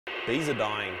Bees are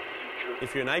dying.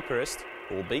 If you're an apiarist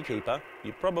or beekeeper,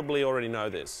 you probably already know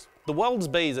this. The world's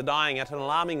bees are dying at an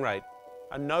alarming rate,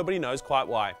 and nobody knows quite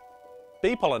why.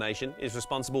 Bee pollination is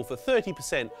responsible for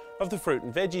 30% of the fruit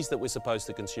and veggies that we're supposed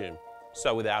to consume.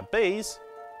 So without bees,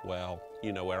 well,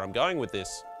 you know where I'm going with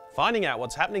this. Finding out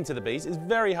what's happening to the bees is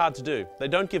very hard to do. They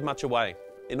don't give much away.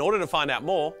 In order to find out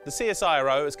more, the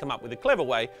CSIRO has come up with a clever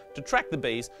way to track the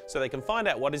bees so they can find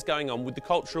out what is going on with the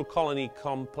cultural colony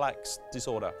complex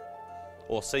disorder,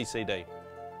 or CCD.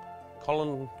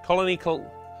 Colony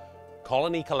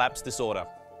collapse disorder,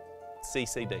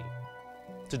 CCD.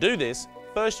 To do this,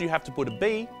 first you have to put a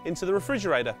bee into the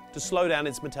refrigerator to slow down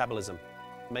its metabolism,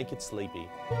 make it sleepy.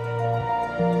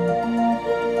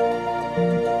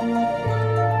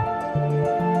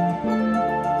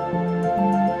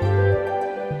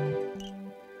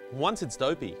 Once it's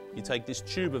dopey, you take this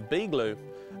tube of bee glue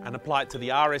and apply it to the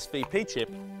RSVP chip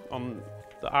on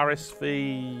the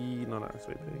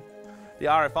the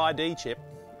RFID chip,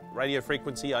 radio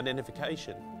frequency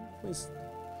identification. Where's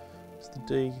the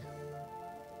D?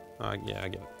 Oh, yeah, I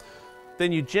get it.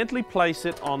 Then you gently place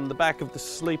it on the back of the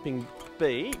sleeping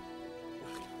bee.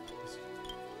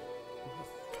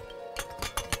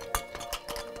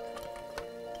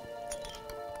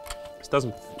 This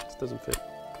doesn't fit.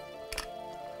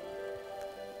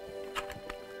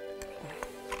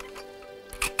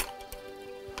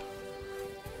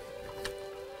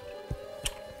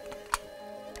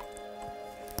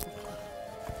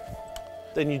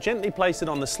 Then you gently place it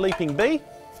on the sleeping bee,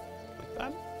 like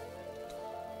that.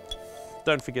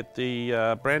 Don't forget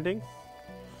the branding.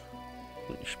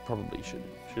 Probably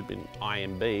should be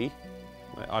IMB.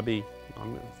 IB.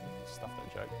 I'm gonna stuff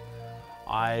that joke.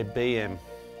 IBM.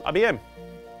 IBM.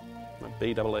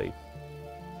 BEE.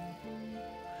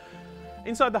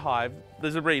 Inside the hive,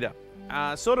 there's a reader,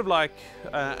 sort of like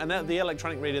the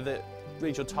electronic reader that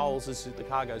reads your tolls as the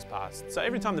car goes past. So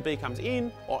every time the bee comes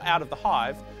in or out of the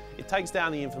hive, it takes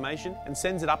down the information and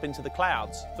sends it up into the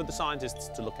clouds for the scientists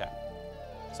to look at.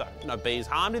 So no bee is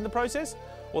harmed in the process,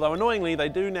 although annoyingly they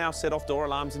do now set off door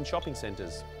alarms in shopping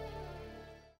centres.